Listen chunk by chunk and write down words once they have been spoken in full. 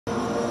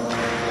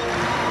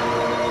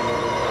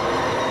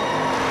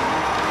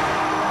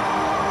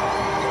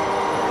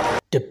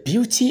The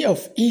beauty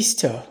of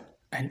Easter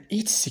and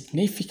its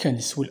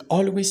significance will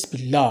always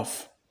be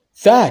love,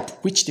 that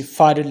which the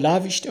Father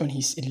lavished on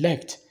his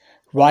elect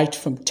right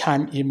from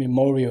time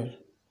immemorial.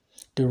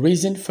 The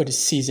reason for the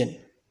season,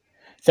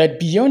 that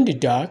beyond the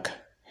dark,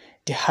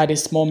 the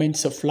hardest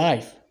moments of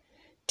life,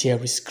 there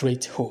is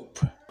great hope.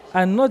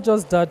 And not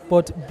just that,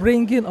 but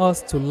bringing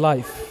us to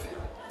life.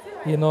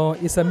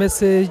 It's a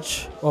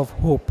message of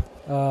hope,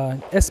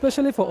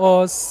 especially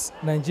for us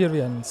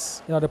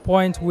Nigerians, the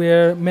point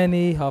where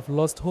many have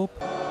lost hope.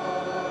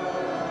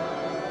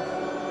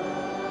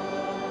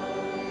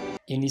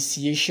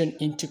 Initiation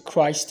into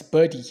Christ's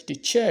body, the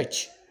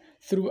church,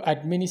 through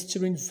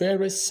administering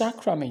various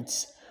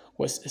sacraments,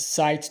 was a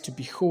sight to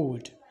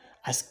behold,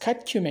 as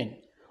catechumen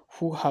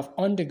who have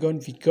undergone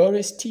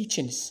vigorous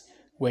teachings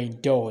were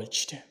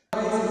indulged.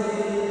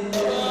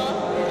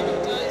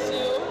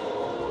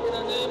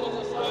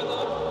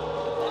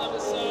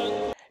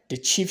 The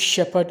chief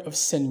shepherd of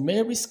St.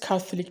 Mary's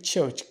Catholic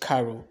Church,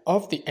 Karu,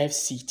 of the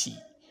FCT,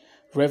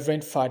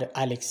 Reverend Father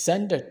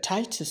Alexander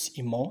Titus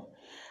Imoh,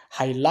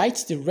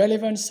 highlights the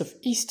relevance of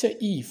Easter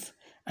Eve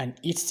and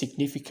its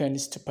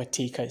significance to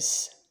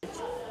partakers.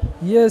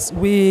 Yes,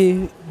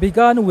 we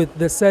began with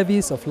the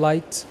service of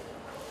light,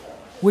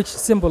 which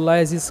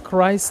symbolizes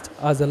Christ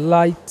as the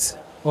light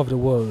of the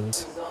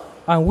world.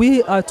 And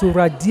we are to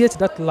radiate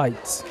that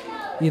light,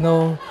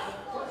 to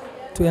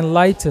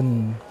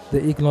enlighten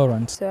the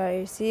ignorant. So I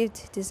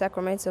received the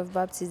sacrament of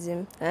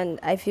baptism and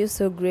I feel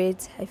so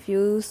great. I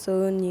feel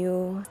so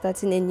new,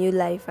 starting a new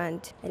life,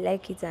 and I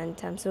like it and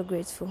I'm so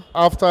grateful.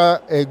 After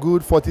a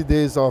good 40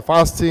 days of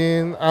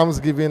fasting,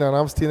 almsgiving and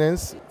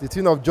abstinence, the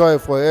thing of joy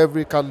for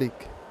every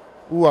Catholic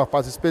who have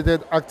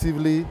participated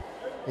actively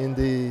in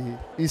the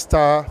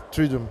Easter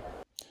Triduum.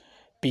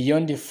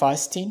 Beyond the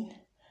fasting,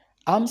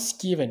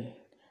 almsgiving,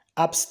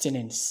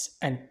 abstinence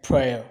and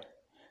prayer,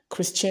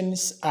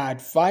 Christians are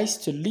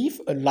advised to live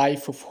a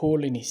life of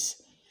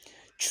holiness,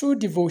 true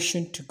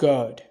devotion to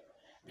God,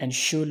 and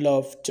show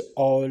love to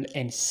all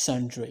and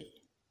sundry.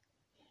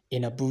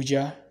 In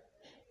Abuja,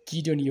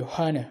 Gideon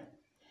Yohana,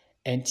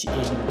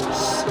 NTA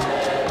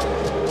News.